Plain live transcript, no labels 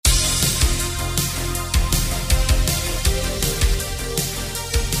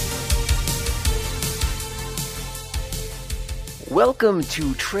Welcome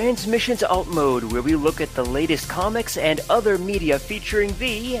to Transmissions Alt Mode, where we look at the latest comics and other media featuring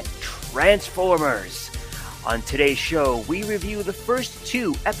the Transformers. On today's show, we review the first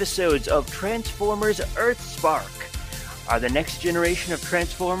 2 episodes of Transformers Earthspark. Are the next generation of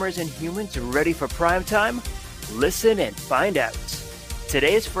Transformers and humans ready for prime time? Listen and find out.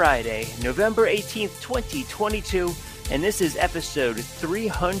 Today is Friday, November 18th, 2022, and this is episode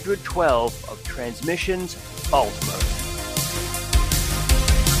 312 of Transmissions Alt Mode.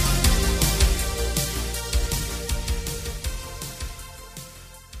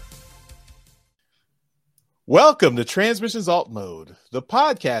 Welcome to Transmissions Alt Mode, the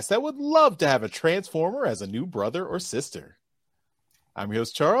podcast that would love to have a Transformer as a new brother or sister. I'm your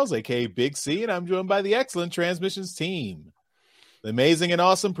host, Charles, aka Big C, and I'm joined by the excellent Transmissions team. The amazing and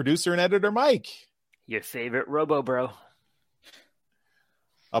awesome producer and editor, Mike. Your favorite Robo-Bro.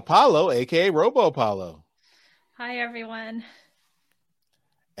 Apollo, aka Robo-Apollo. Hi, everyone.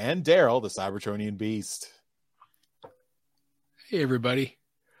 And Daryl, the Cybertronian Beast. Hey, everybody.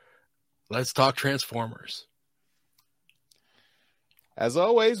 Let's talk Transformers. As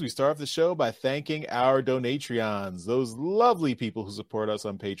always, we start off the show by thanking our Donatreons, those lovely people who support us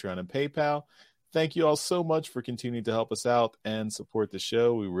on Patreon and PayPal. Thank you all so much for continuing to help us out and support the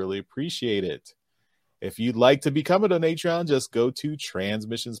show. We really appreciate it. If you'd like to become a Donatreon, just go to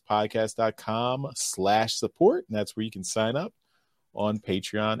transmissionspodcast.com/support, and that's where you can sign up on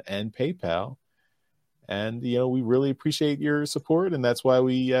Patreon and PayPal. And, we really appreciate your support, and that's why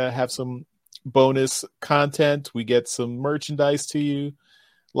we have some bonus content. We get some merchandise to you,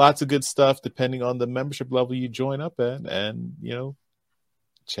 lots of good stuff depending on the membership level you join up at, and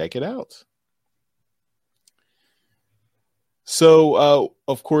check it out. So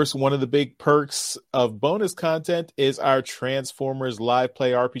of course, one of the big perks of bonus content is our Transformers live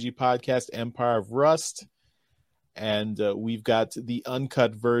play RPG podcast, Empire of Rust. And we've got the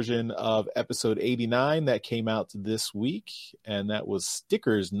uncut version of episode 89 that came out this week, and that was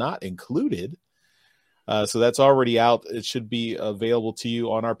stickers not included. So that's already out. It should be available to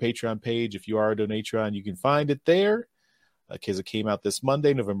you on our Patreon page. If you are a Donatreon, you can find it there because it came out this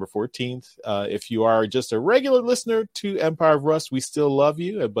Monday, November 14th. If you are just a regular listener to Empire of Rust, we still love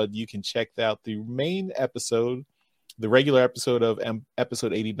you, but you can check out the main episode, the regular episode of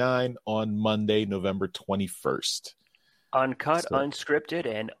episode 89 on Monday, November 21st. Uncut, unscripted,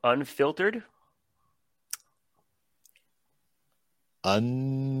 and unfiltered.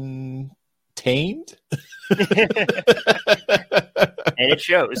 Untamed? And it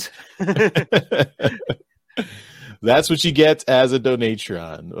shows. That's what you get as a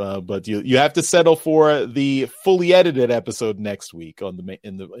Donatreon, but you have to settle for the fully edited episode next week on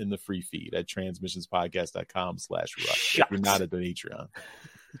in the free feed at transmissionspodcast.com/rush. If you're not a Donatreon.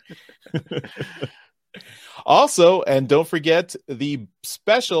 Also, and don't forget the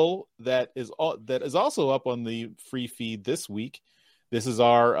special that is also up on the free feed this week. This is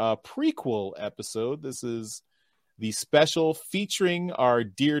our prequel episode. This is the special featuring our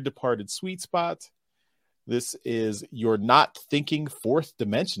dear departed Sweet Spot. This is You're Not Thinking Fourth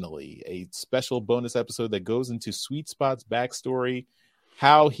Dimensionally, a special bonus episode that goes into Sweet Spot's backstory,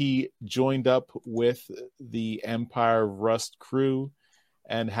 how he joined up with the Empire of Rust crew,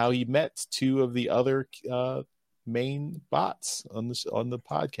 and how he met 2 of the other main bots on the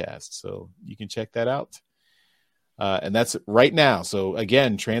podcast. So you can check that out. And that's right now. So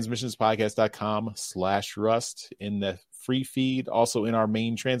again, transmissionspodcast.com/rust in the free feed. Also in our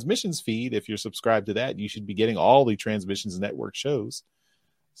main Transmissions feed. If you're subscribed to that, you should be getting all the Transmissions Network shows.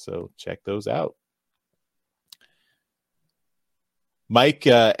 So check those out. Mike,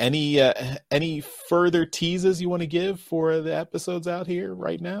 any further teases you want to give for the episodes out here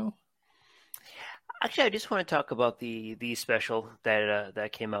right now? Actually, I just want to talk about the special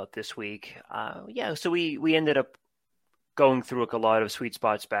that came out this week. So we ended up going through a lot of Sweet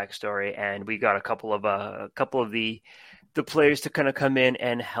Spot's backstory, and we got a couple of the players to kind of come in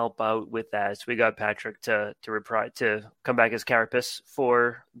and help out with that. So we got Patrick to come back as Carapace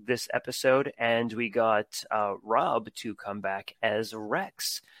for this episode, and we got Rob to come back as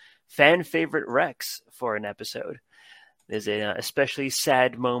Rex, fan favorite Rex, for an episode. There's an especially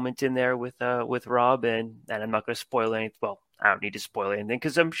sad moment in there with Rob, and I'm not going to spoil anything. Well, I don't need to spoil anything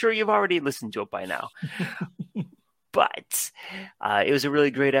because I'm sure you've already listened to it by now. But it was a really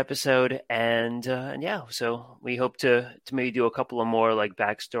great episode, and so we hope to maybe do a couple of more like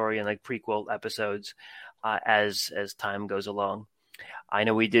backstory and like prequel episodes as time goes along. I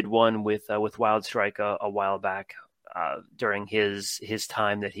know we did one with Wild Strike a while back during his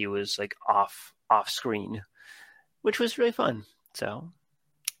time that he was like off screen, which was really fun. So,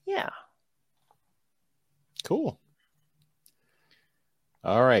 yeah. Cool.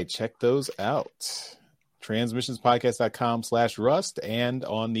 All right, check those out. Transmissionspodcast.com/Rust and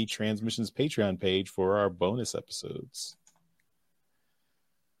on the Transmissions Patreon page for our bonus episodes.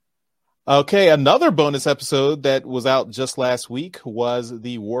 Okay, another bonus episode that was out just last week was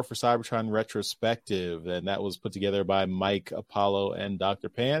the War for Cybertron retrospective, and that was put together by Mike, Apollo, and Dr.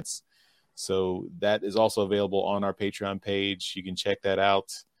 Pants. So that is also available on our Patreon page. You can check that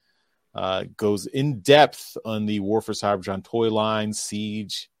out. Goes in depth on the War for Cybertron toy line,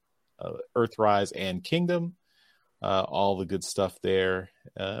 Siege, Earthrise, and Kingdom. All the good stuff there.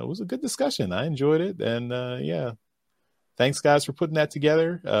 It was a good discussion. I enjoyed it, and yeah, thanks guys for putting that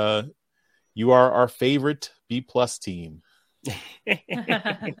together. You are our favorite B+ team.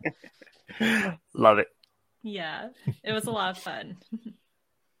 Love it. Yeah, it was a lot of fun.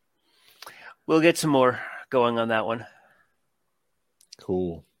 We'll get some more going on that one.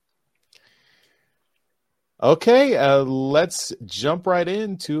 Cool. Okay, let's jump right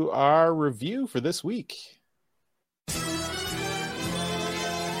into our review for this week.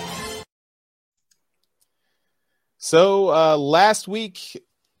 So last week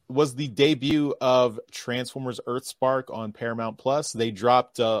was the debut of Transformers Earthspark on Paramount Plus. They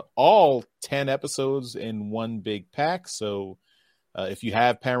dropped all 10 episodes in one big pack. So if you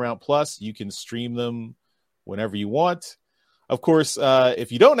have Paramount Plus, you can stream them whenever you want. Of course,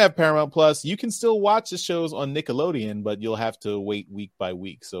 if you don't have Paramount Plus, you can still watch the shows on Nickelodeon, but you'll have to wait week by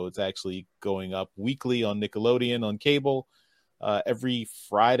week. So it's actually going up weekly on Nickelodeon on cable every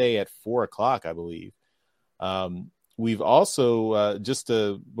Friday at 4:00, I believe. We've also,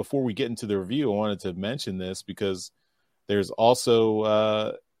 before we get into the review, I wanted to mention this because there's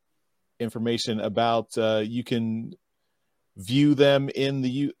also information about you can view them in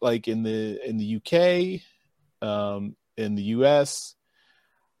the UK, in the US,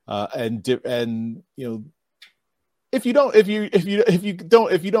 and you know, if you don't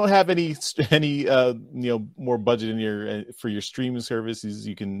have any more budget in for your streaming services,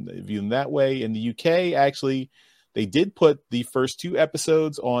 you can view them that way. In the UK, actually, they did put the first 2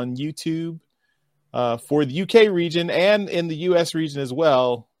 episodes on YouTube for the UK region and in the US region as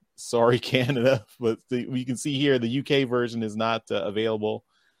well. Sorry, Canada, but you can see here the UK version is not available,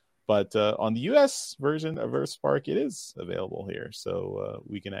 but on the US version of Earthspark, it is available here, so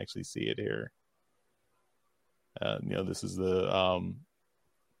we can actually see it here. This is the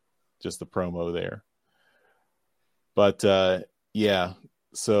just the promo there, but yeah,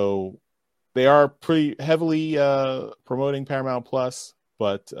 so they are pretty heavily promoting Paramount Plus,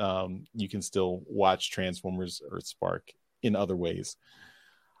 but you can still watch Transformers Earthspark in other ways.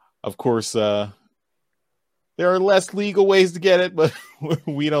 Of course, there are less legal ways to get it, but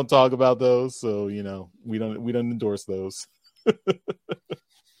we don't talk about those, so we don't endorse those.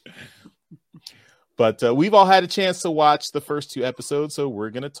 But we've all had a chance to watch the first 2 episodes, so we're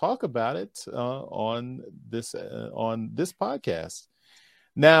going to talk about it on this podcast.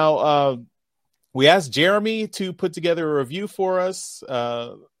 Now, we asked Jeremy to put together a review for us.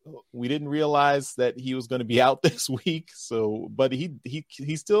 We didn't realize that he was going to be out this week, but he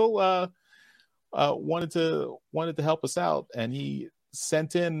still wanted to help us out, and he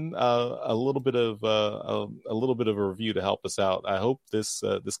sent in a little bit of a review to help us out. I hope this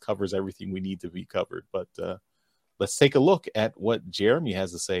covers everything we need to be covered. But let's take a look at what Jeremy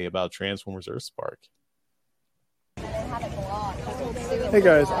has to say about Transformers Earthspark. Hey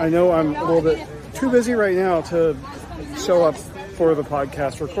guys, I know I'm a little bit too busy right now to show up for the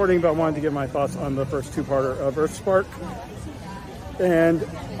podcast recording, but I wanted to give my thoughts on the first 2-parter of Earthspark. And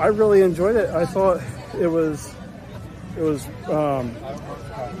I really enjoyed it. I thought it was a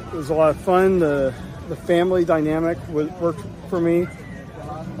lot of fun. The family dynamic worked for me.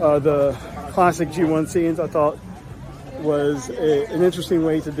 The classic G1 scenes I thought was an interesting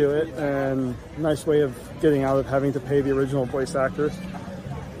way to do it, and a nice way of getting out of having to pay the original voice actors.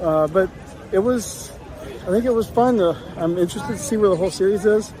 But I think it was fun. I'm interested to see where the whole series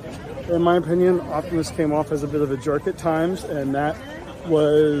is. In my opinion, Optimus came off as a bit of a jerk at times, and that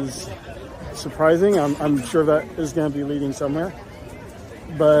was surprising. I'm sure that is going to be leading somewhere.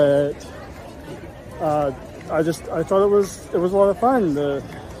 But I thought it was a lot of fun.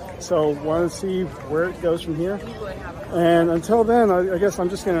 So wanted to see where it goes from here. And until then, I guess I'm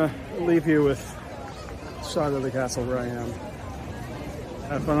just going to leave you with a shot of the castle where I am.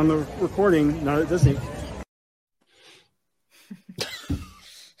 Have fun on the recording, not at Disney.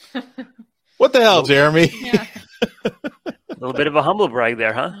 What the hell, Jeremy? Yeah. A little bit of a humble brag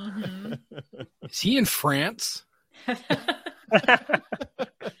there, huh? Mm-hmm. Is he in France?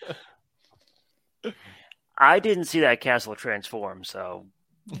 I didn't see that castle transform, so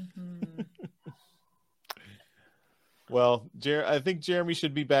Mm-hmm. Well, I think Jeremy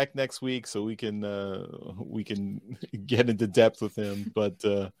should be back next week, so we can get into depth with him. But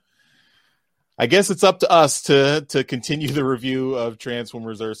I guess it's up to us to continue the review of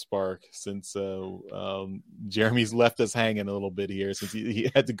Transformers Earthspark, since Jeremy's left us hanging a little bit here, since he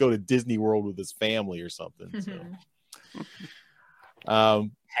had to go to Disney World with his family or something. So.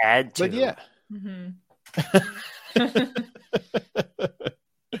 Had to. But yeah.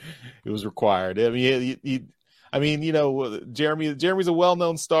 It was required. I mean, Jeremy's a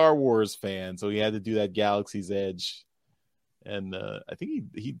well-known Star Wars fan, so he had to do that Galaxy's Edge, and I think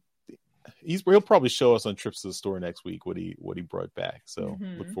he'll probably show us on trips to the store next week what he brought back. So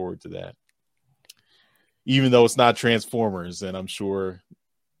look forward to that. Even though it's not Transformers, and I'm sure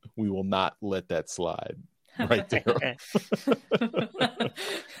we will not let that slide. Right there. It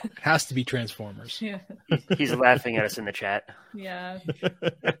has to be Transformers. Yeah. He's laughing at us in the chat. Yeah.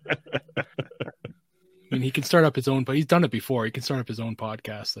 I mean, he can start up his own, but he's done it before. He can start up his own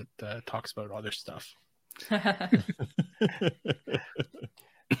podcast that talks about other stuff.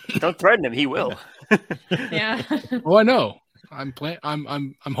 Don't threaten him; he will. Yeah. Oh, I know.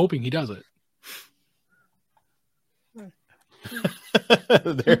 I'm hoping he does it.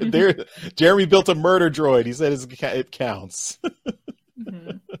 Jeremy built a murder droid. He said it counts.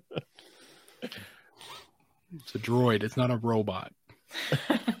 It's a droid. It's not a robot.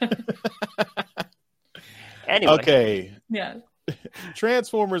 Anyway. Okay. Yeah.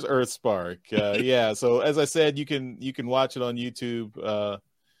 Transformers Earthspark. Yeah. So as I said, you can watch it on YouTube.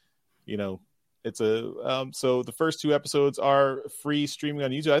 It's so the first 2 episodes are free streaming on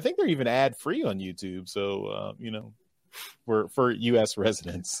YouTube. I think they're even ad free on YouTube. So for U.S.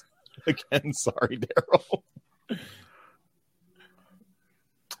 residents. Again, sorry, Daryl.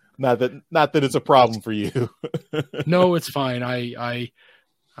 Not that it's a problem for you. No, it's fine. I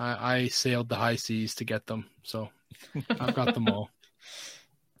sailed the high seas to get them, so I've got them all.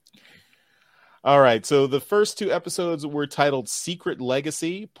 All right. So the first 2 episodes were titled Secret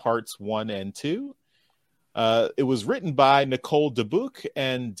Legacy, Parts 1 and 2. It was written by Nicole DeBuc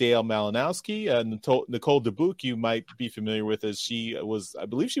and Dale Malinowski. Nicole DeBuc, you might be familiar with, as I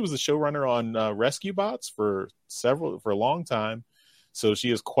believe she was the showrunner on Rescue Bots for a long time. So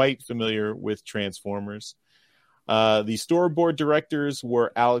she is quite familiar with Transformers. The storyboard directors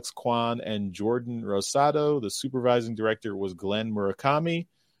were Alex Kwan and Jordan Rosado. The supervising director was Glenn Murakami,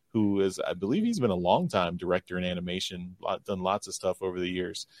 who is, I believe he's been a long time director in animation, done lots of stuff over the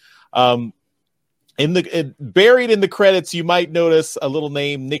years. Buried in the credits, you might notice a little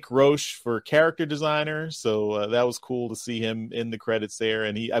name, Nick Roche, for character designer. So that was cool to see him in the credits there.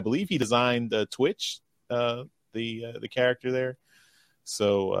 And I believe he designed Twitch, the character there.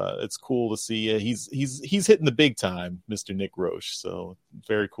 So it's cool to see. He's hitting the big time, Mr. Nick Roche. So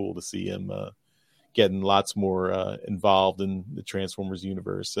very cool to see him getting lots more involved in the Transformers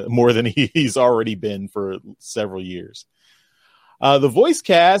universe, more than he's already been for several years. The voice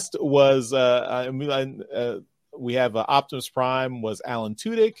cast was, we have Optimus Prime was Alan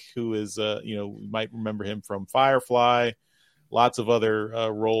Tudyk, who is, you might remember him from Firefly, lots of other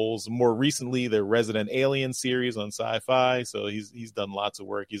roles. More recently, the Resident Alien series on Sci-Fi. So he's done lots of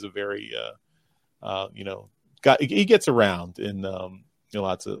work. He's a very, he gets around in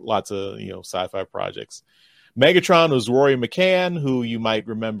lots of sci-fi projects. Megatron was Rory McCann, who you might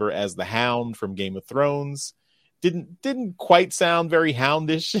remember as the Hound from Game of Thrones. Didn't quite sound very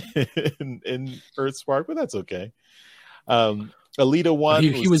houndish in Earthspark, but that's okay. Alita 1.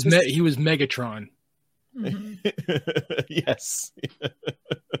 He was Megatron. Yes.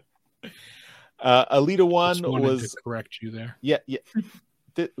 Alita 1 was to correct you there. Yeah.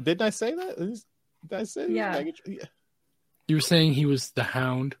 Didn't I say that? Did I say yeah. Megatron? Yeah. You were saying he was the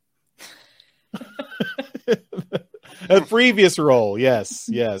Hound. A previous role, yes.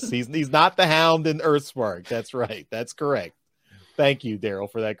 He's not the Hound in Earthspark. That's right. That's correct. Thank you,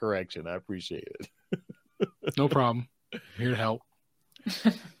 Daryl, for that correction. I appreciate it. No problem. I'm here to help.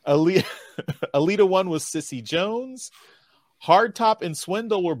 Alita 1 was Sissy Jones. Hardtop and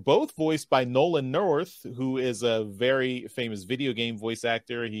Swindle were both voiced by Nolan North, who is a very famous video game voice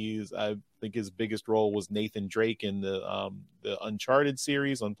actor. I think his biggest role was Nathan Drake in the Uncharted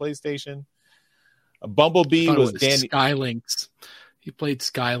series on PlayStation. Bumblebee was Danny Skylinks. He played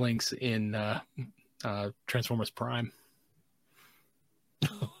Skylinks in Transformers Prime.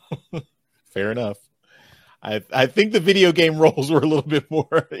 Fair enough. I think the video game roles were a little bit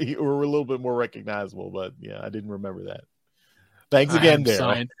more recognizable, but yeah, I didn't remember that. Thanks again,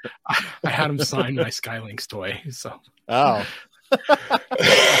 Daryl. I had him sign my Skylinks toy. So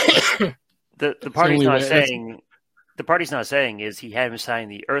the party's not saying. The party's not saying is he had him sign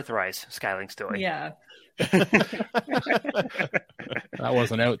the Earthrise Skylinks toy. Yeah. That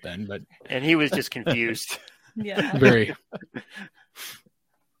wasn't out then, but And he was just confused. Yeah. very.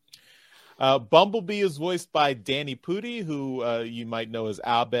 Bumblebee is voiced by Danny Pudi, who you might know as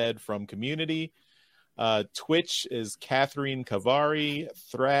Abed from Community. Twitch is Catherine Kavari.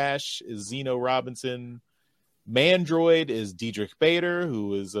 Thrash is Zeno Robinson. Mandroid is Diedrich Bader,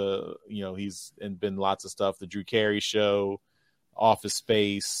 who is he's been lots of stuff. The Drew Carey Show, Office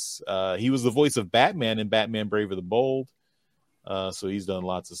Space. He was the voice of Batman in Batman Brave or the Bold. So he's done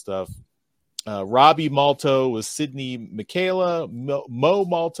lots of stuff. Robbie Malto was Sydney Michaela. Mo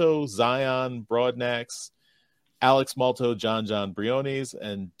Malto, Zion Broadnax. Alex Malto, John Briones,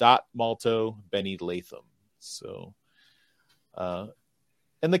 and Dot Malto, Benny Latham. So,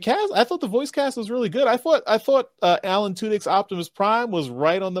 and the cast, I thought the voice cast was really good. I thought Alan Tudyk's Optimus Prime was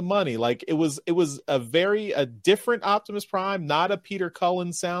right on the money. Like it was a different Optimus Prime, not a Peter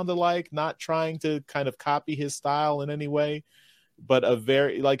Cullen sound alike, not trying to kind of copy his style in any way, but a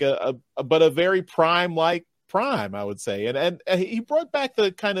very Prime like Prime, I would say. And he brought back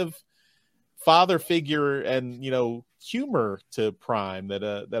the kind of father figure and humor to Prime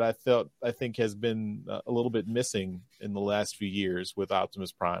that I think has been a little bit missing in the last few years with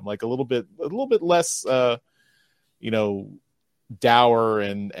Optimus Prime, like a little bit less dour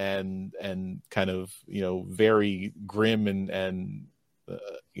and kind of very grim and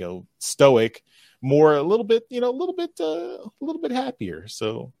stoic, more a little bit happier.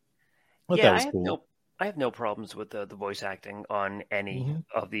 So Yeah, I have no problems with the voice acting on any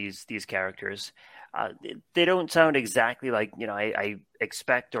of these characters. They don't sound exactly like I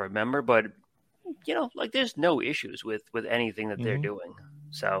expect or remember, but like there's no issues with anything that they're doing.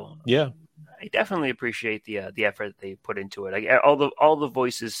 So yeah, I definitely appreciate the effort that they put into it. Like, all the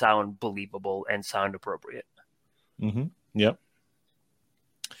voices sound believable and sound appropriate. Yep.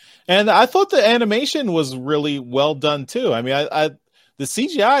 And I thought the animation was really well done too. I mean, the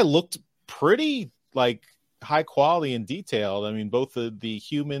CGI looked pretty like high quality and detailed. I mean, both the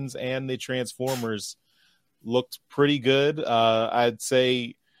humans and the Transformers looked pretty good. I'd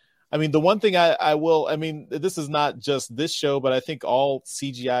say, I mean, the one thing this is not just this show, but I think all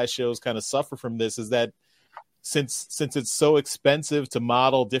CGI shows kind of suffer from this, is that since it's so expensive to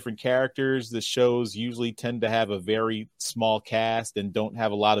model different characters, the shows usually tend to have a very small cast and don't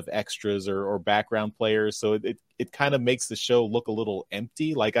have a lot of extras or background players. So it kind of makes the show look a little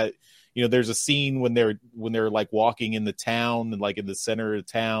empty. Like there's a scene when they're like walking in the town and like in the center of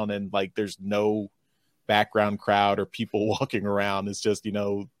the town, and like there's no background crowd or people walking around. It's just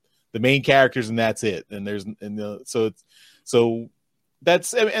the main characters and that's it. And so that's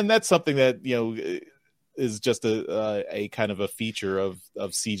something that is just a kind of a feature of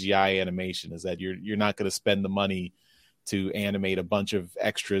CGI animation, is that you're not going to spend the money to animate a bunch of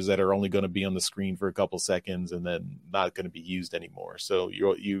extras that are only going to be on the screen for a couple seconds and then not going to be used anymore. So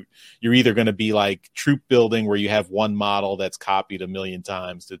you're either going to be like troop building, where you have one model that's copied a million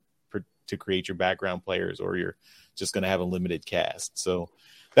times to create your background players, or you're just going to have a limited cast. So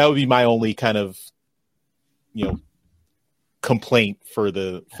that would be my only kind of complaint for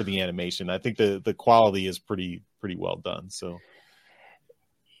the animation. I think the quality is pretty well done. So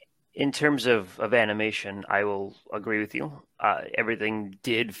in terms of animation, I will agree with you. Everything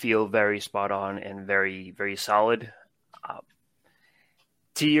did feel very spot on and very, very solid.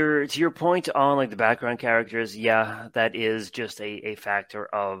 To your point on like the background characters, yeah, that is just a factor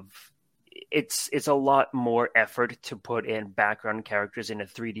of it's a lot more effort to put in background characters in a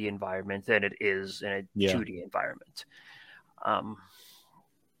 3D environment than it is in a 2D environment.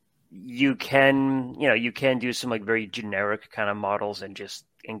 You can do some like very generic kind of models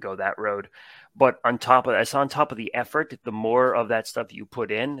and go that road. But on top of the effort, the more of that stuff you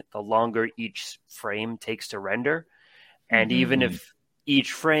put in, the longer each frame takes to render. And even if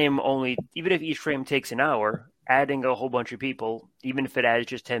each frame takes an hour, adding a whole bunch of people, even if it adds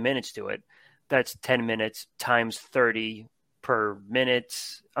just 10 minutes to it, that's 10 minutes times 30 per minute.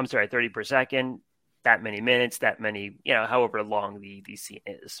 30 per second. That many minutes, that many, however long the scene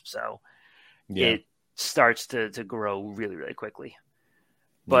is. So it starts to grow really, really quickly.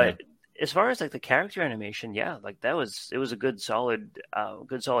 But as far as like the character animation, like it was a good solid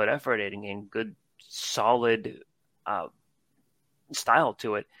effort and good solid style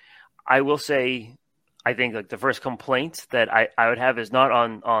to it. I will say, I think like the first complaint that I would have is not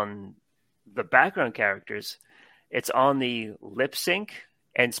on the background characters. It's on the lip sync,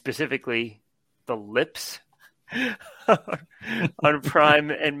 and specifically the lips on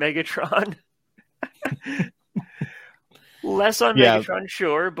Prime and Megatron. Less on Megatron,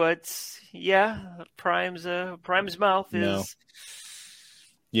 sure, but Prime's mouth is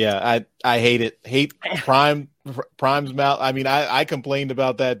Yeah, I hate it. Hate Prime's mouth. I mean, I complained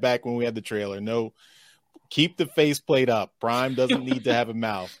about that back when we had the trailer. No, keep the faceplate up. Prime doesn't need to have a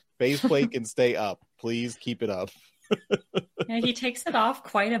mouth. Faceplate can stay up. Please keep it up. Yeah, he takes it off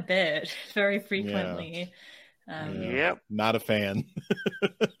quite a bit, very frequently. Yep. Not a fan.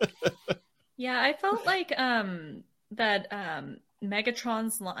 Yeah, I felt like that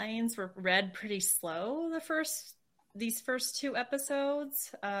Megatron's lines were read pretty slow these first two episodes.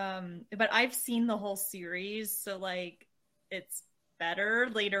 But I've seen the whole series, so like it's better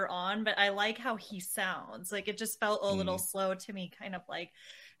later on. But I like how he sounds. Like it just felt a little slow to me, kind of like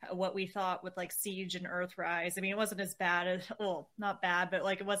what we thought with like Siege and Earthrise. I mean, it wasn't as bad as, well, not bad, but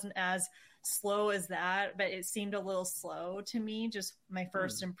like it wasn't as slow as that, but it seemed a little slow to me, just my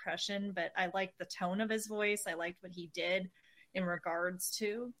first impression. But I liked the tone of his voice. I liked what he did in regards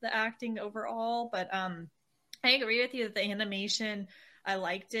to the acting overall. But I agree with you that the animation, I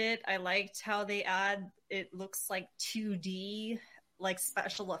liked it. I liked how they it looks like 2D, like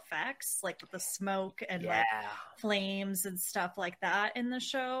special effects, like with the smoke and like flames and stuff like that in the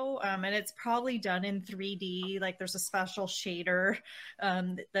show. And it's probably done in 3D. Like there's a special shader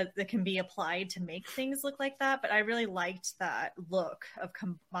that can be applied to make things look like that. But I really liked that look of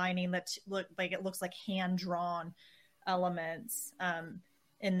combining that look like it looks like hand-drawn elements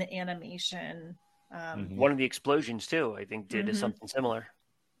in the animation. One of the explosions too, I think, did something similar.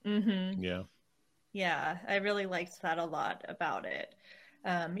 Yeah, I really liked that a lot about it.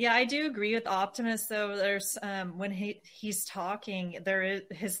 Yeah, I do agree with Optimus, though. There's when he's talking,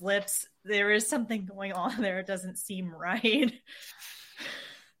 his lips, there is something going on there. It doesn't seem right.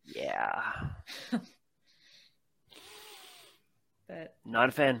 Yeah. But not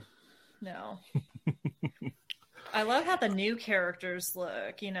a fan. No. I love how the new characters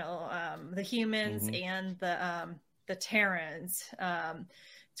look, you know, the humans and the Terrans,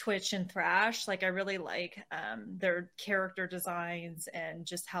 Twitch and Thrash. Like I really like their character designs and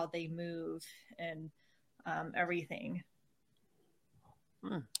just how they move and everything.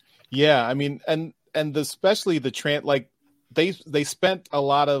 Yeah, I mean, and especially the they spent a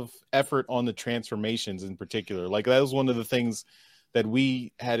lot of effort on the transformations in particular. Like that was one of the things that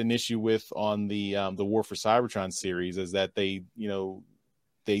we had an issue with on the War for Cybertron series, is that they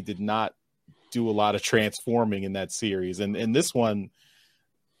did not do a lot of transforming in that series. And in this one,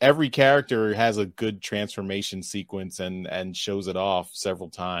 every character has a good transformation sequence and shows it off several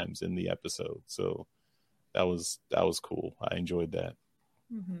times in the episode. So that was cool. I enjoyed that.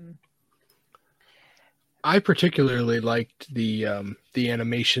 I particularly liked the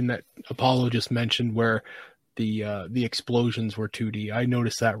animation that Apollo just mentioned, where the explosions were 2D. I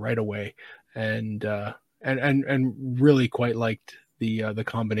noticed that right away, and really quite liked the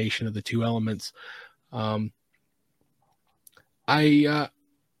combination of the two elements. I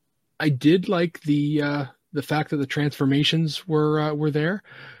did like the fact that the transformations were there.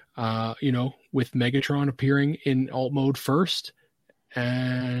 With Megatron appearing in alt mode first,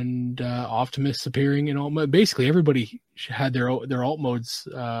 and Optimus appearing in alt mode. Basically, everybody had their alt modes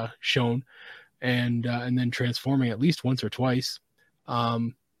shown. And then transforming at least once or twice.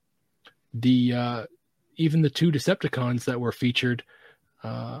 Even the two Decepticons that were featured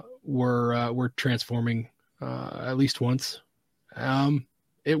were transforming at least once.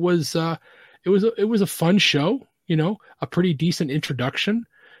 It was a fun show, a pretty decent introduction.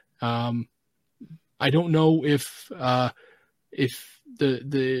 I don't know if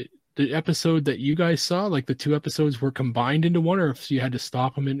the episode that you guys saw, like the two episodes were combined into one, or if you had to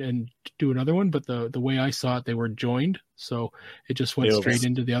stop them and do another one. But the way I saw it, they were joined, so it just went straight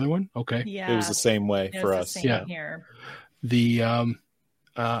into the other one. Okay, yeah, it was the same way for us. Yeah, here.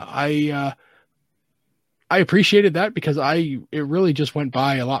 I appreciated that because it really just went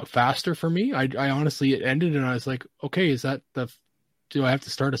by a lot faster for me. I honestly, it ended and I was like, okay, is that do I have to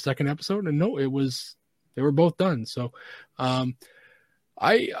start a second episode? And no, they were both done. So,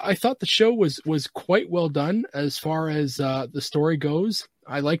 I thought the show was quite well done as far as the story goes.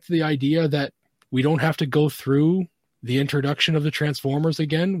 I liked the idea that we don't have to go through the introduction of the Transformers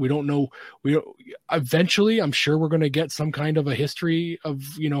again. We don't know. Eventually, I'm sure we're going to get some kind of a history of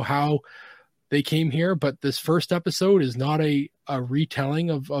how they came here. But this first episode is not a retelling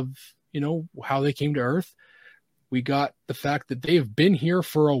of how they came to Earth. We got the fact that they have been here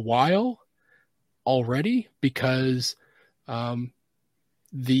for a while already, because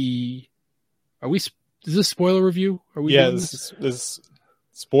is this spoiler review? Are we? Yeah, this is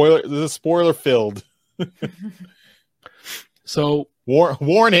spoiler filled. So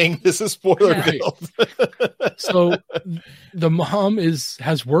warning, this is spoiler filled. So the mom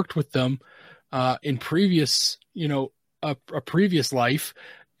has worked with them in previous, a previous life,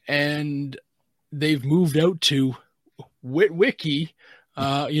 and they've moved out to Witwicky,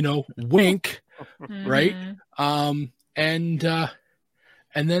 Wink, right? And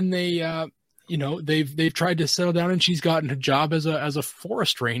then they, they've tried to settle down, and she's gotten a job as a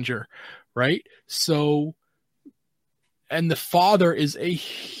forest ranger, right? So, and the father is a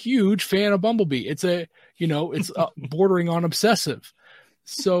huge fan of Bumblebee. It's it's bordering on obsessive.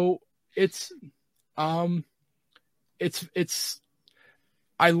 So it's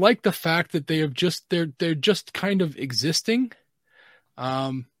I like the fact that they're just kind of existing.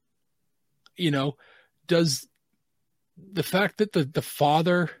 Does the fact that the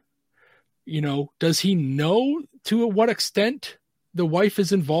father, does he know to what extent the wife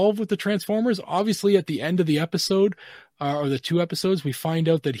is involved with the Transformers? Obviously, at the end of the episode, or the 2 episodes, we find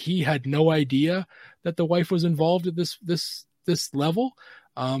out that he had no idea that the wife was involved at this level.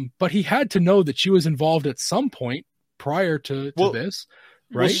 But he had to know that she was involved at some point prior to this,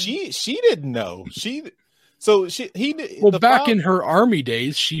 right? Well, she didn't know. In her army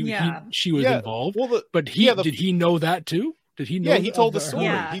days, she was involved. Well, but did he know that too? Did he know? Yeah, he told the story.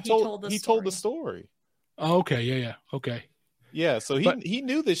 Yeah, he told the story. Oh, okay. Yeah. Okay. Yeah, so he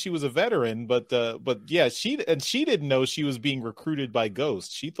knew that she was a veteran, but yeah, she didn't know she was being recruited by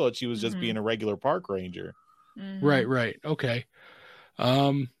Ghost. She thought she was just being a regular park ranger. Mm-hmm. Right. Okay.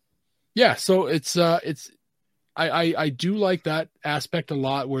 Yeah, so it's I do like that aspect a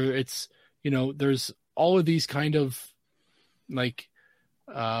lot, where it's, there's all of these kind of like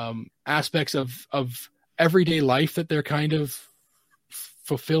aspects of everyday life that they're kind of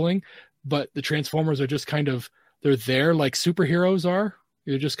fulfilling, but the Transformers are just kind of, they're there like superheroes are.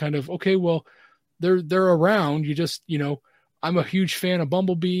 You're just kind of, okay, well, they're around. You just, I'm a huge fan of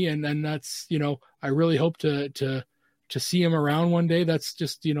Bumblebee, and that's, I really hope to see him around one day. That's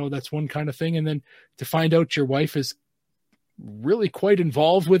just, that's one kind of thing. And then to find out your wife is really quite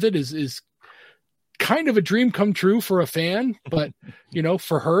involved with it is kind of a dream come true for a fan. But,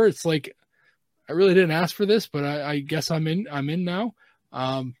 for her, it's like, I really didn't ask for this, but I guess I'm in now.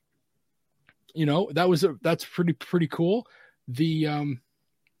 That's pretty cool. The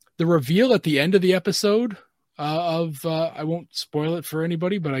reveal at the end of the episode I won't spoil it for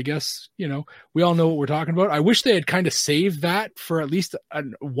anybody, but I guess, we all know what we're talking about. I wish they had kind of saved that for at least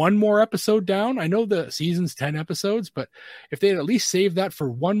one more episode down. I know the season's 10 episodes, but if they had at least saved that for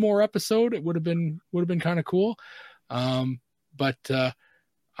one more episode, it would have been kind of cool. But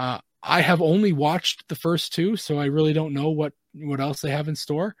I have only watched the first 2, so I really don't know what else they have in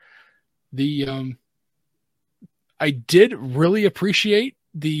store. I did really appreciate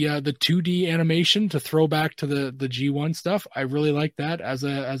the 2D animation to throw back to the G1 stuff. I really like that as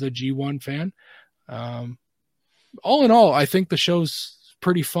a G1 fan. All in all, I think the show's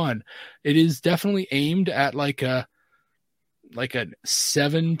pretty fun. It is definitely aimed at like a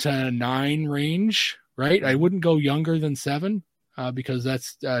 7 to 9 range, right? I wouldn't go younger than 7 because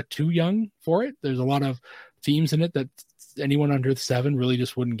that's too young for it. There's a lot of themes in it that anyone under 7 really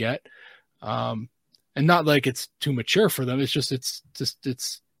just wouldn't get. And not like it's too mature for them. It's just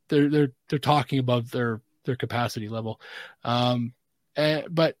they're talking about their capacity level.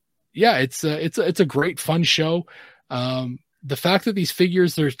 But yeah, it's a great fun show. The fact that these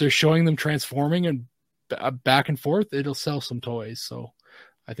figures they're showing them transforming and back and forth, it'll sell some toys. So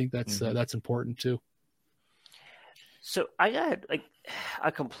I think that's important too. So I got like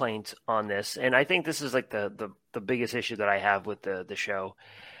a complaint on this, and I think this is like the biggest issue that I have with the show.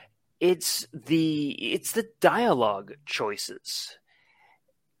 It's the dialogue choices.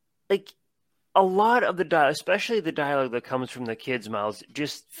 Like a lot of the dialogue, especially the dialogue that comes from the kids' mouths,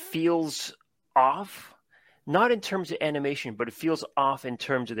 just feels off. Not in terms of animation, but it feels off in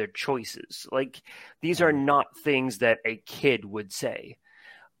terms of their choices. Like these are not things that a kid would say.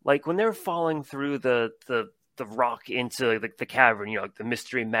 Like when they're falling through the rock into like the cavern, like the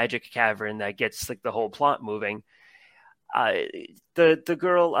mystery magic cavern that gets like the whole plot moving. The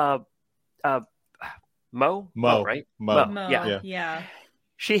girl, Mo, right? Mo. Yeah.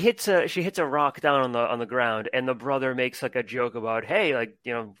 She hits a rock down on the ground, and the brother makes like a joke about, hey, like,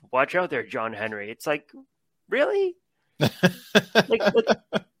 watch out there, John Henry. It's like, really? like,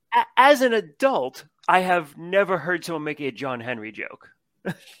 as an adult, I have never heard someone make a John Henry joke.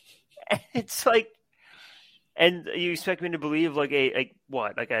 It's like, and you expect me to believe like a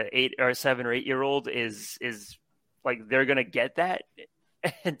 8 or 7 or 8 year old is like they're gonna get that,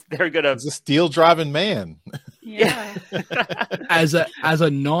 and they're gonna. It's a steel driving man. Yeah. As a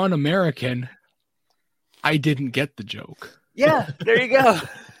non-American, I didn't get the joke. Yeah, there you go.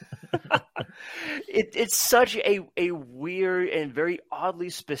 It's such a weird and very oddly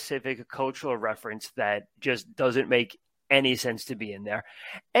specific cultural reference that just doesn't make any sense to be in there.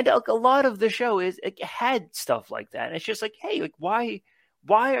 And a lot of the show it had stuff like that. And it's just like, hey, like why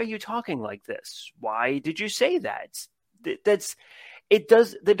are you talking like this? Why did you say that?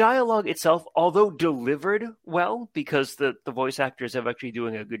 The dialogue itself, although delivered well, because the voice actors have actually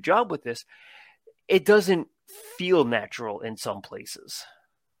doing a good job with this, it doesn't feel natural in some places.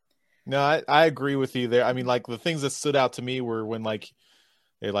 No, I agree with you there. I mean, like the things that stood out to me were when like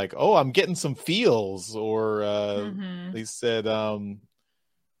they're like, "Oh, I'm getting some feels," or they said, "Well,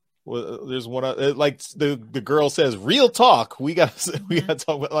 there's one like the girl says, real talk. We got to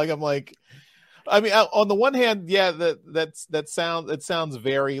talk about." Like I'm like, I mean, on the one hand, yeah, that sounds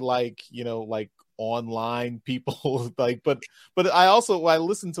very like like online people like, but I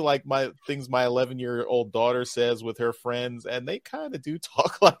listen to like my 11-year-old daughter says with her friends, and they kind of do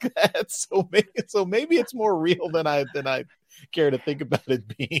talk like that. So maybe it's more real than I care to think about it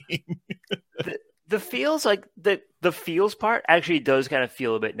being. The feels like the feels part actually does kind of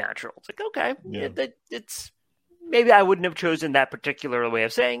feel a bit natural. It's like, okay, yeah. It's maybe I wouldn't have chosen that particular way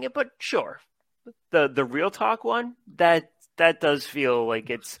of saying it, but sure. The real talk one, that does feel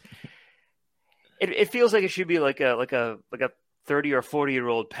like it feels like it should be like a 30 or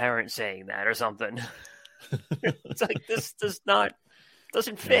 40-year-old parent saying that or something. It's like this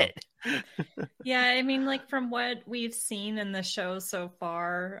doesn't fit. Yeah, I mean, like from what we've seen in the show so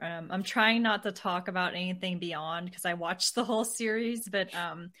far, I'm trying not to talk about anything beyond because I watched the whole series, but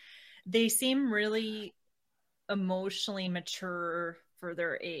they seem really emotionally mature for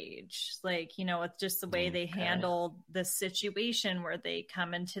their age. Like, it's just the way they handled the situation where they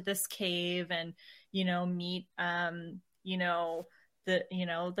come into this cave and, meet, the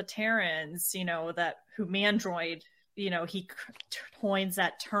Terrans, that who Mandroid, he coins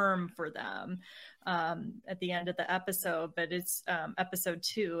that term for them at the end of the episode, but it's episode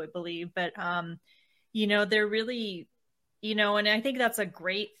 2, I believe. But, they're really, and I think that's a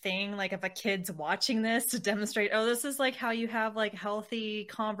great thing. Like if a kid's watching this to demonstrate, oh, this is like how you have like healthy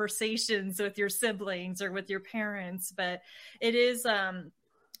conversations with your siblings or with your parents. But it is a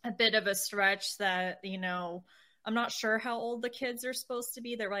bit of a stretch that, I'm not sure how old the kids are supposed to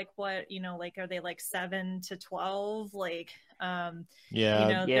be. They're like, what, like, are they like 7 to 12? Like, somewhere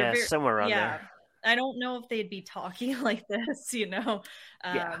around there. I don't know if they'd be talking like this,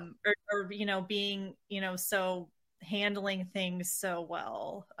 or being, so handling things so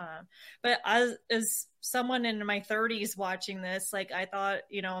well. But as someone in my 30s watching this, like I thought,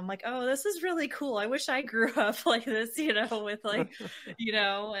 I'm like, oh, this is really cool. I wish I grew up like this, with like,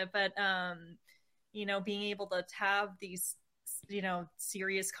 but being able to have these,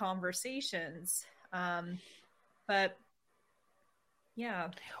 serious conversations. But yeah.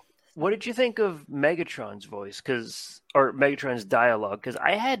 What did you think of Megatron's voice? Or Megatron's dialogue? Because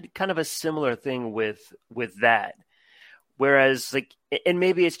I had kind of a similar thing with that. Whereas, like, and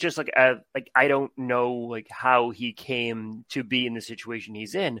maybe it's just like I don't know like how he came to be in the situation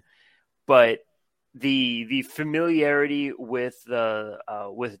he's in, but the familiarity with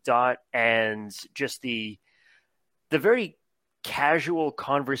Dot and just the very casual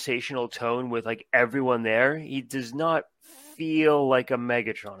conversational tone with like everyone there, he does not feel like a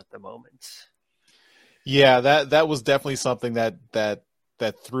Megatron at the moment. Yeah, that was definitely something that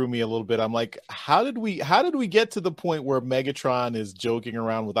threw me a little bit. I'm like, how did we get to the point where Megatron is joking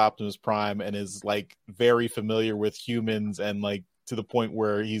around with Optimus Prime and is like very familiar with humans and like to the point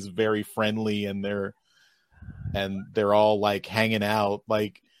where he's very friendly and they're all like hanging out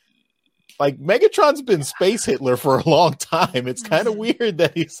like Megatron's been Space Hitler for a long time. It's kind of weird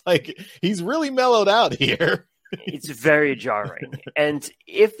that he's really mellowed out here. It's very jarring. And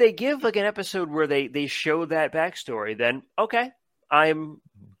if they give like an episode where they show that backstory, then okay, I'm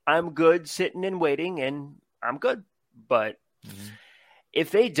good sitting and waiting and I'm good. But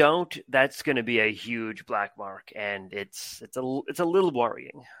if they don't, that's going to be a huge black mark, and it's a little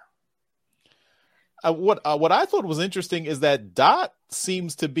worrying. What I thought was interesting is that Dot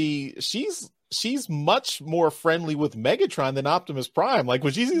seems to be she's much more friendly with Megatron than Optimus Prime. Like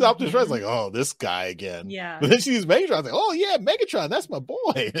when she sees Optimus Prime, it's like, oh, this guy again. Yeah. But then she sees Megatron, it's like, oh yeah, Megatron, that's my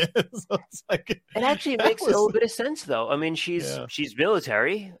boy. So it's like, it actually makes a little bit of sense, though. I mean, she's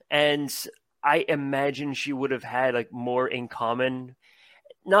military, and I imagine she would have had like more in common,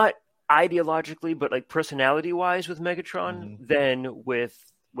 not ideologically, but like personality wise with Megatron than with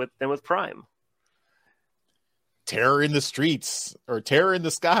Prime. Terror in the streets, or terror in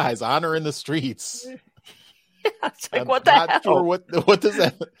the skies, honor in the streets. Yeah, it's like, what the hell? Sure what does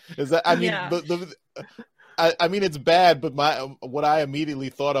that is that? I mean, I mean, it's bad, but what I immediately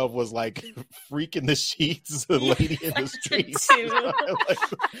thought of was like Freak in the Sheets, the lady in the streets.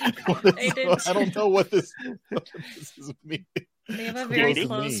 I don't know what this is meaning. They have a very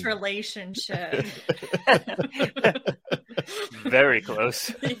close relationship. Very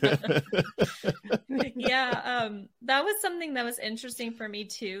close. Yeah, that was something that was interesting for me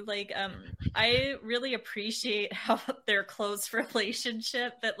too. Like, I really appreciate how their close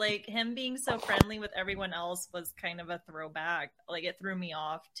relationship, but like him being so friendly with everyone else was kind of a throwback. Like, it threw me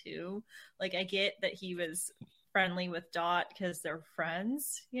off too. Like, I get that he was friendly with Dot because they're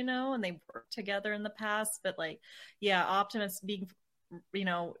friends, you know, and they worked together in the past. But like, yeah, Optimus being, you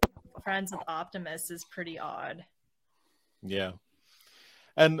know, friends with Optimus is pretty odd. Yeah.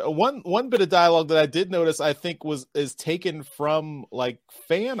 And one bit of dialogue that I did notice, I think is taken from like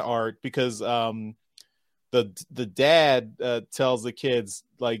fan art, because the dad tells the kids,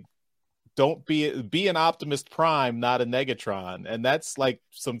 like, don't be an Optimus Prime, not a Negatron, and that's like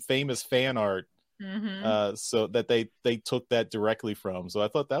some famous fan art. Mm-hmm. So that they took that directly from. So I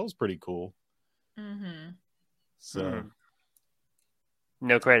thought that was pretty cool. Mm-hmm. So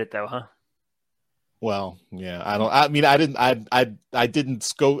no credit though, huh? Well, yeah, I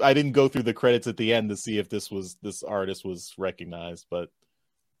didn't go through the credits at the end to see if this artist was recognized, but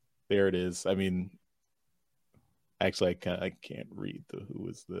there it is. I mean, actually, I can't read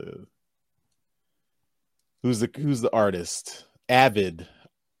who's the artist? Avid.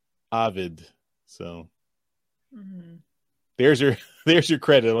 So there's your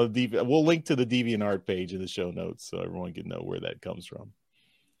credit on the we'll link to the DeviantArt page in the show notes so everyone can know where that comes from.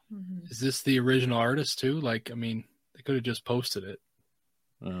 Is this the original artist too? Like, I mean, they could have just posted it.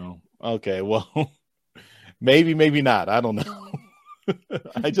 Oh, okay. Well, maybe not. I don't know.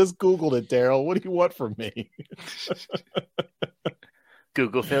 I just Googled it, Daryl. What do you want from me?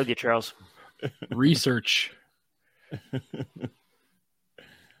 Google failed you, Charles. Research.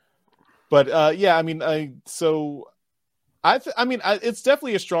 But yeah, I mean, it's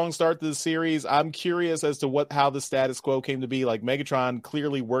definitely a strong start to the series. I'm curious as to how the status quo came to be. Like, Megatron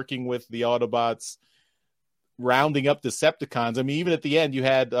clearly working with the Autobots, rounding up Decepticons. I mean, even at the end, you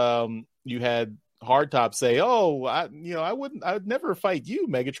had Hardtop say, "Oh, I would never fight you,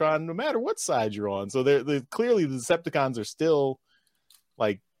 Megatron, no matter what side you're on." So they're clearly the Decepticons are still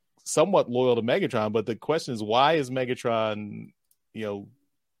like somewhat loyal to Megatron. But the question is, why is Megatron,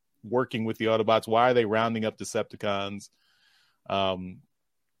 working with the Autobots? Why are they rounding up Decepticons? How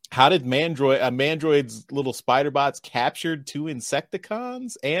did Mandroid's little spider bots captured 2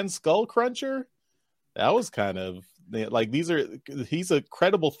 Insecticons and Skullcruncher? That was kind of like, he's a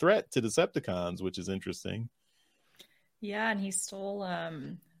credible threat to Decepticons, which is interesting. Yeah, and he stole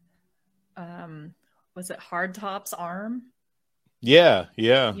was it Hardtop's arm? Yeah.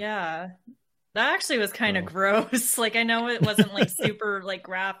 That actually was kind of gross. Like, I know it wasn't like super like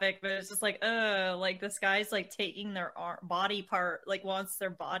graphic, but it's just like, like this guy's like taking their body part, like wants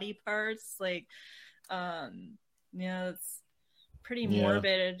their body parts. Like, it's pretty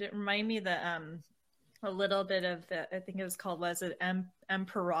morbid. It reminded me that a little bit of I think it was called,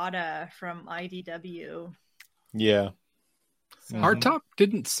 Emperata from IDW. Yeah. So, Hardtop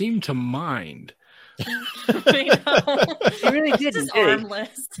didn't seem to mind. I know. He really didn't. Just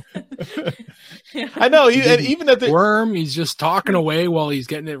armless. Yeah. I know. Even at the worm, he's just talking away while he's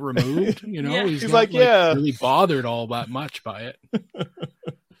getting it removed. Yeah. He's not, really bothered all that much by it.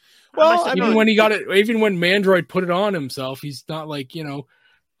 Well, even when he got it, even when Mandroid put it on himself, he's not like,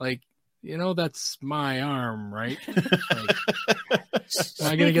 that's my arm, right? Like, am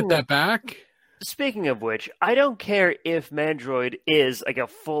I gonna get that back? Speaking of which, I don't care if Mandroid is like a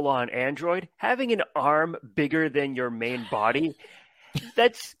full-on android. Having an arm bigger than your main body,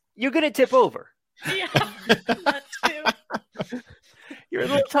 you're going to tip over. Yeah, that too. You're a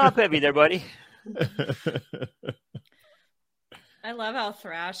little top-heavy there, buddy. I love how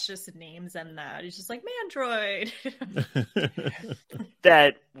Thrash just names him that. He's just like, Mandroid.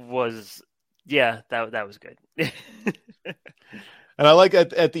 That was good. And I like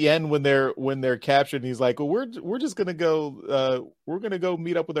at the end when they're captured, and he's like, "Well, we're just gonna go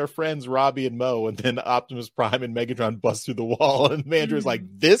meet up with our friends Robbie and Mo," and then Optimus Prime and Megatron bust through the wall, and Mandroid's like,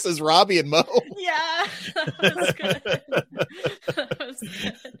 "This is Robbie and Mo." Yeah, that was good. That was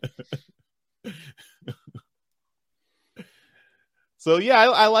good. So yeah,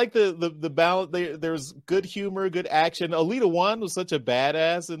 I like the balance. There's good humor, good action. Alita 1 was such a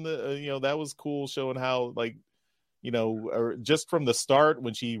badass, and that was cool, showing how or just from the start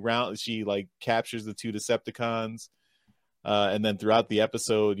when she like captures the 2 Decepticons, and then throughout the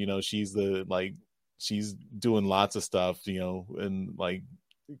episode, she's doing lots of stuff, and like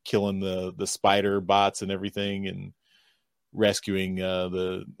killing the spider bots and everything, and rescuing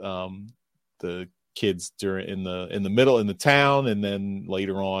the kids in the middle in the town, and then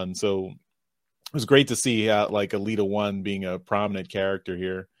later on. So it was great to see how like Alita 1 being a prominent character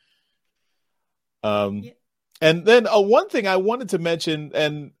here. Yeah. And then one thing I wanted to mention,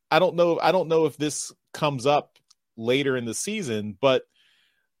 and I don't know if this comes up later in the season, but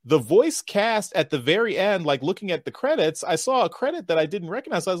the voice cast at the very end, like looking at the credits, I saw a credit that I didn't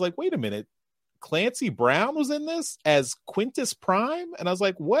recognize. I was like, wait a minute, Clancy Brown was in this as Quintus Prime? And I was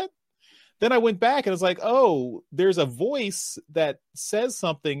like, what? Then I went back and I was like, oh, there's a voice that says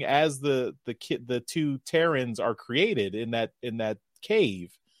something as the two Terrans are created in that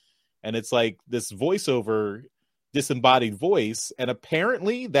cave. And it's like this voiceover disembodied voice, and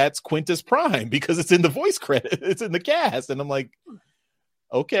apparently that's Quintus Prime because it's in the voice credit, it's in the cast. And I'm like,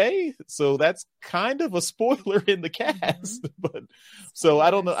 okay, so that's kind of a spoiler in the cast. But so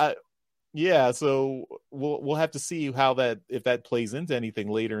I don't know. So we'll have to see how if that plays into anything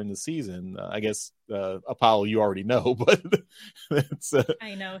later in the season. I guess Apollo, you already know, but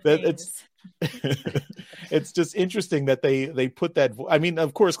I know that it's just interesting that they put that. I mean,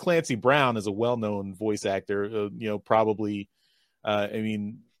 of course, Clancy Brown is a well-known voice actor. Probably. I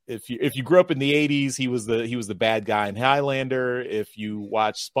mean, if you grew up in the 80s, he was the bad guy in Highlander. If you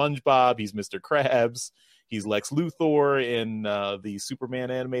watch SpongeBob, he's Mr. Krabs. He's Lex Luthor in the Superman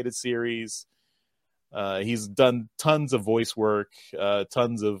animated series. He's done tons of voice work,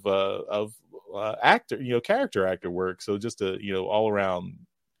 tons of character actor work. So just a all around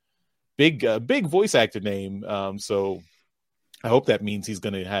big voice actor name. So I hope that means he's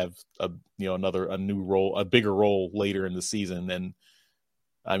going to have a new role, a bigger role later in the season. And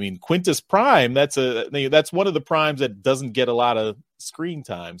I mean, Quintus Prime, that's one of the primes that doesn't get a lot of screen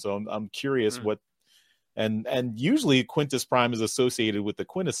time. So I'm curious what. And usually Quintus Prime is associated with the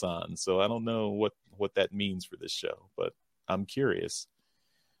Quintesson, so I don't know what that means for this show, but I'm curious.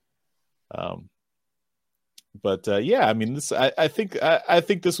 Yeah, I mean, I think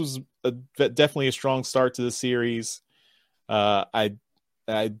this was definitely a strong start to the series. It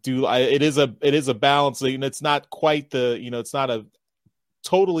is a balance. It's not quite it's not a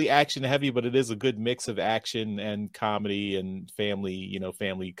totally action heavy, but it is a good mix of action and comedy and family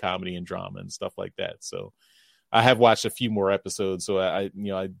comedy and drama and stuff like that. So I have watched a few more episodes, so I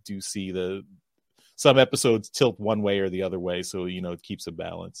do see some episodes tilt one way or the other way, so it keeps a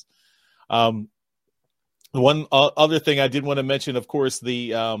balance. One other thing I did want to mention, of course,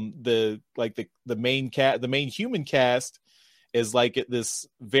 the main human cast is like this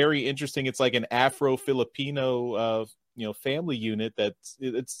very interesting. It's like an Afro-Filipino family unit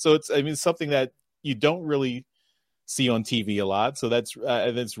it's something that you don't really see on TV a lot. So that's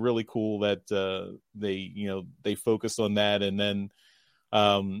really cool that they focused on that. And then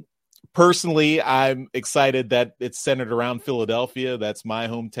personally, I'm excited that it's centered around Philadelphia. That's my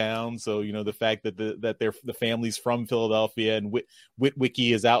hometown. So the fact that the family's from Philadelphia, and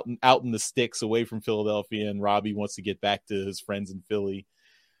Witwicky is out in the sticks away from Philadelphia, and Robbie wants to get back to his friends in Philly.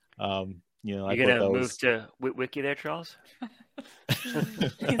 You're going to move to Witwicky there, Charles?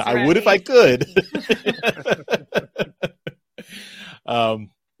 I would if I could.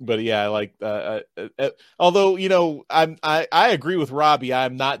 But yeah, I like. Although I agree with Robbie.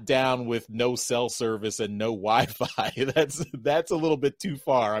 I'm not down with no cell service and no Wi-Fi. That's a little bit too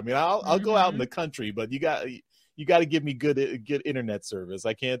far. I mean, I'll go out in the country, but you got to give me good internet service.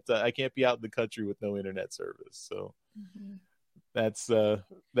 I can't be out in the country with no internet service. So. Mm-hmm. That's a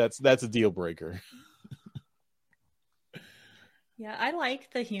deal breaker. Yeah, I like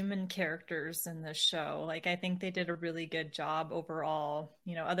the human characters in this show. Like, I think they did a really good job overall,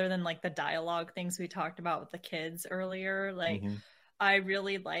 other than like the dialogue things we talked about with the kids earlier. Like, I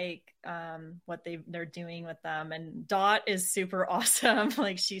really like what they're doing with them. And Dot is super awesome.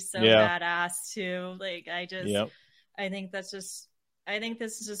 Like, she's so badass too. Like, I think this is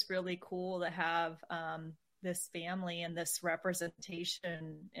just really cool to have this family and this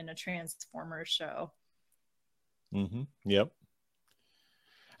representation in a Transformers show. Mm-hmm. Yep.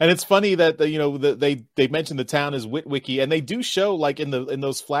 And it's funny that they mentioned the town is Witwicky, and they do show like in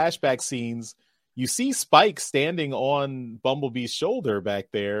those flashback scenes, you see Spike standing on Bumblebee's shoulder back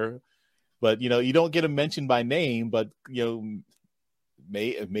there, but you don't get him mentioned by name. But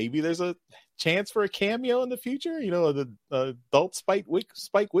maybe there's a chance for a cameo in the future. The adult Spike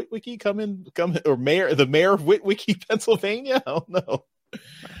Witwicky come or the mayor of Witwicky, Pennsylvania. I don't know,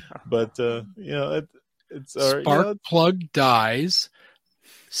 but it's Sparkplug dies,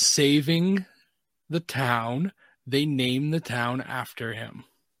 saving the town. They name the town after him.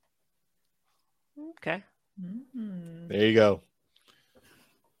 Okay, there you go.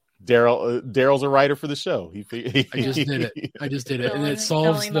 Daryl's a writer for the show. I just did it, and it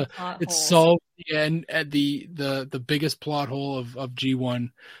solves the biggest plot hole of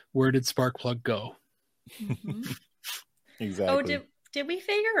G1. Where did Sparkplug go? Mm-hmm. Exactly. Oh, did we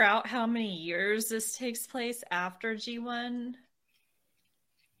figure out how many years this takes place after G1?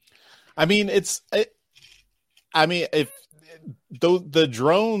 I mean, if the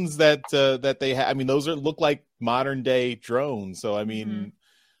drones that they have, I mean, those look like modern day drones. So I mean,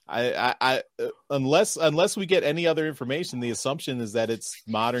 I unless we get any other information, the assumption is that it's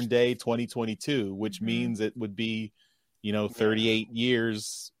modern day 2022, which means it would be, 38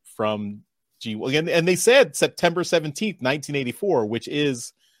 years from G1. And they said September 17th, 1984, which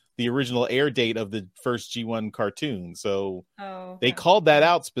is the original air date of the first G1 cartoon. So they called that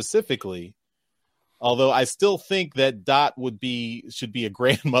out specifically. Although I still think that Dot should be a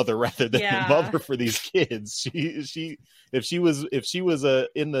grandmother rather than a mother for these kids. If she was a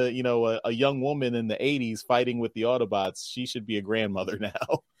young woman in the 80s fighting with the Autobots, she should be a grandmother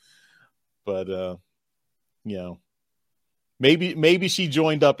now. But maybe she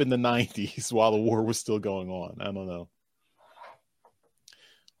joined up in the 90s while the war was still going on. I don't know.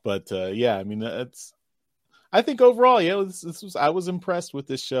 But I mean, I think overall, I was impressed with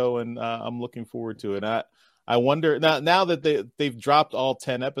this show, and I'm looking forward to it. I wonder now that they've dropped all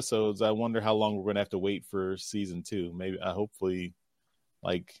 10 episodes. I wonder how long we're going to have to wait for season 2. Maybe hopefully,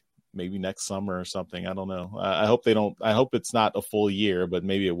 maybe next summer or something. I don't know. I hope they don't. I hope it's not a full year, but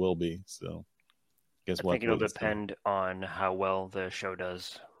maybe it will be. So, I think it'll depend on how well the show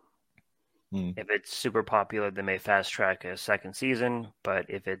does. If it's super popular, they may fast track a second season. But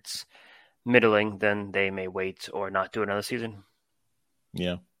if it's middling, then they may wait or not do another season.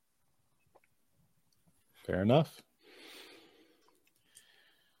 Yeah. Fair enough.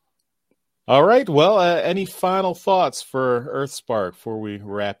 All right. Well, any final thoughts for Earthspark before we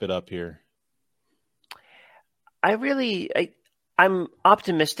wrap it up here? I'm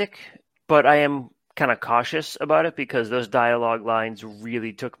optimistic, but I am kind of cautious about it because those dialogue lines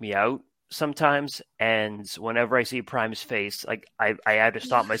really took me out sometimes, and whenever I see Prime's face, I had to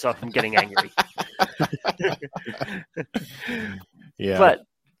stop myself from getting angry. Yeah,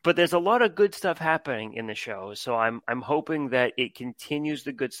 but there's a lot of good stuff happening in the show, so I'm hoping that it continues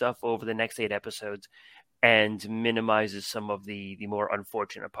the good stuff over the next 8 episodes and minimizes some of the more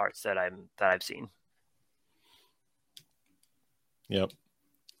unfortunate parts that I've seen. Yep.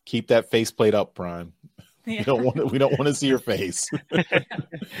 Keep that faceplate up, Prime. Yeah. We don't want to see your face.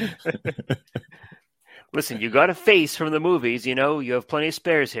 Listen, you got a face from the movies, you have plenty of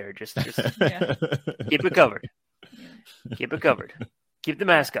spares here. Just keep it covered. Keep it covered. Keep the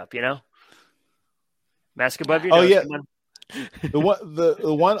mask up, Mask above your nose. Yeah.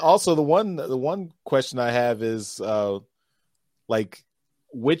 The one question I have is why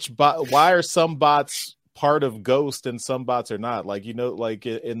are some bots part of Ghost and some bots are not?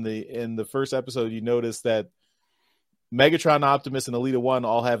 In the first episode, you notice that Megatron, Optimus, and Elita 1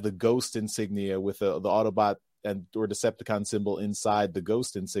 all have the Ghost insignia with the Autobot or Decepticon symbol inside the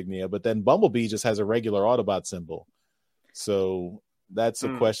Ghost insignia, but then Bumblebee just has a regular Autobot symbol. So that's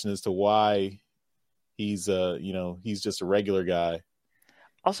a question as to why he's just a regular guy.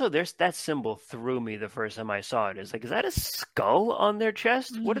 Also, that symbol threw me the first time I saw it. It's is that a skull on their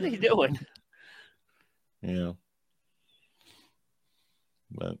chest? What are they doing? Yeah.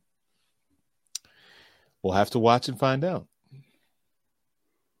 But we'll have to watch and find out.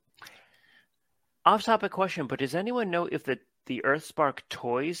 Off-topic question, but does anyone know if the Earthspark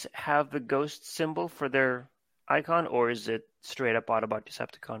toys have the Ghost symbol for their icon, or is it straight up Autobot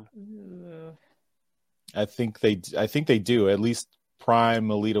Decepticon? I think they do. At least Prime,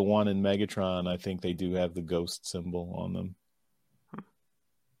 Elita 1, and Megatron, I think they do have the Ghost symbol on them.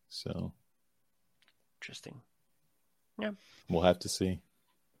 So interesting. Yeah. We'll have to see.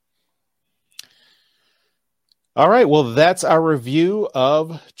 All right. Well, that's our review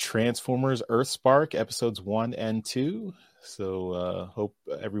of Transformers Earthspark episodes 1 and 2. So hope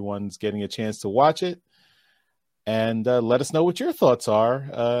everyone's getting a chance to watch it. And let us know what your thoughts are.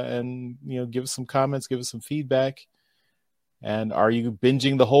 And, give us some comments, give us some feedback. And are you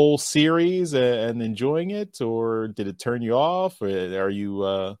binging the whole series and enjoying it? Or did it turn you off?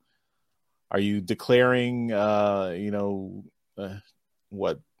 Or are you declaring,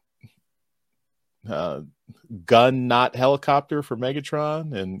 gun, not helicopter for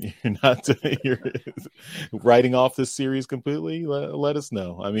Megatron, and you're writing off this series completely? Let us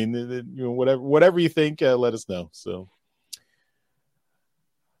know. I mean, whatever you think, let us know. So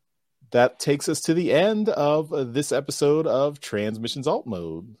that takes us to the end of this episode of Transmissions Alt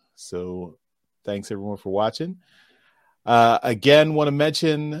Mode. So thanks everyone for watching. Again, want to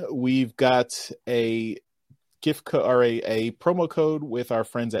mention we've got a gift code or a promo code with our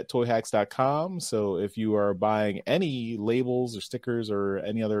friends at toyhacks.com. So if you are buying any labels or stickers or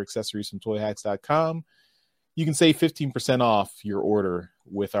any other accessories from toyhacks.com, you can save 15% off your order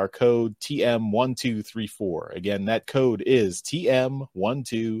with our code TM1234. Again, that code is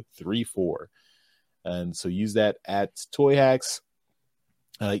TM1234. And so use that at Toy Hacks.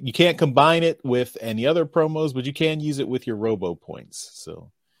 You can't combine it with any other promos, but you can use it with your Robo points.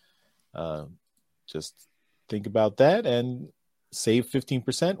 So just think about that and save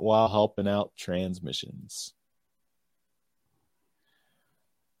 15% while helping out Transmissions.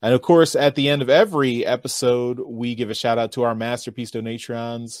 And of course, at the end of every episode, we give a shout out to our Masterpiece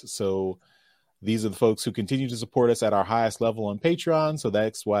Donatrons. So these are the folks who continue to support us at our highest level on Patreon. So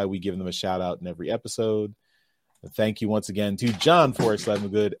that's why we give them a shout out in every episode. Thank you once again to John Forrest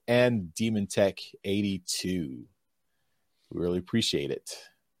Good and Demon Tech 82. We really appreciate it.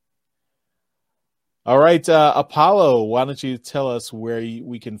 All right, Apollo, why don't you tell us where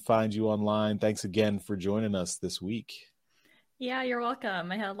we can find you online? Thanks again for joining us this week. Yeah, you're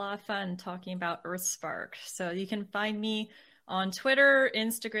welcome. I had a lot of fun talking about EarthSpark. So you can find me on Twitter,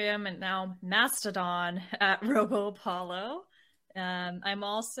 Instagram, and now Mastodon at RoboApollo. I'm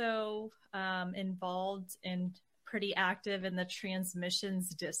also involved and pretty active in the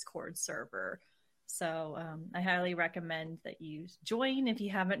Transmissions Discord server. So I highly recommend that you join if you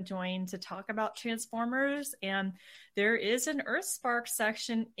haven't joined to talk about Transformers. And there is an EarthSpark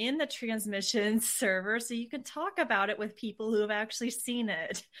section in the Transmissions server, so you can talk about it with people who have actually seen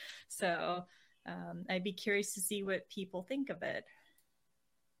it. So I'd be curious to see what people think of it.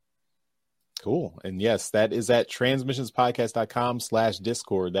 Cool. And yes, that is at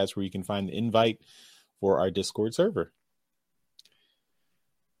transmissionspodcast.com/Discord. That's where you can find the invite for our Discord server.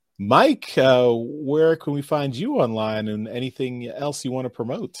 Mike, where can we find you online and anything else you want to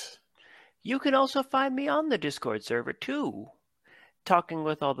promote? You can also find me on the Discord server too, talking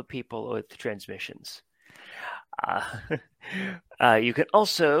with all the people with Transmissions. You can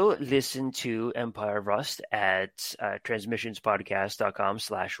also listen to Empire of Rust at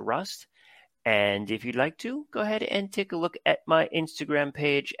transmissionspodcast.com/Rust. And if you'd like to, go ahead and take a look at my Instagram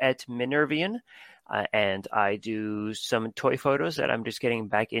page at Minervian. And I do some toy photos that I'm just getting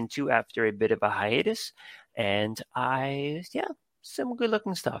back into after a bit of a hiatus. And some good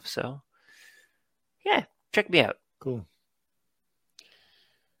looking stuff. So, yeah, check me out. Cool.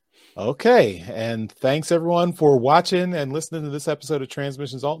 Okay. And thanks everyone for watching and listening to this episode of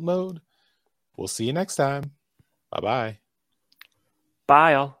Transmissions Alt Mode. We'll see you next time. Bye-bye.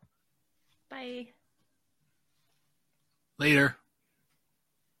 Bye, all. Bye. Later.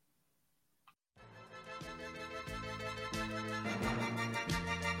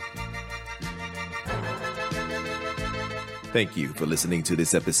 Thank you for listening to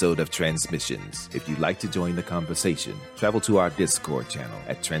this episode of Transmissions. If you'd like to join the conversation, travel to our Discord channel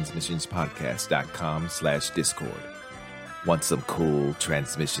at transmissionspodcast.com/Discord. Want some cool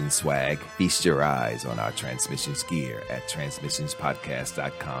Transmission swag? Feast your eyes on our Transmissions gear at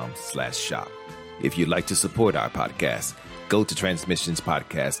transmissionspodcast.com/shop. If you'd like to support our podcast, go to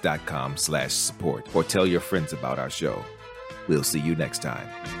transmissionspodcast.com/support or tell your friends about our show. We'll see you next time.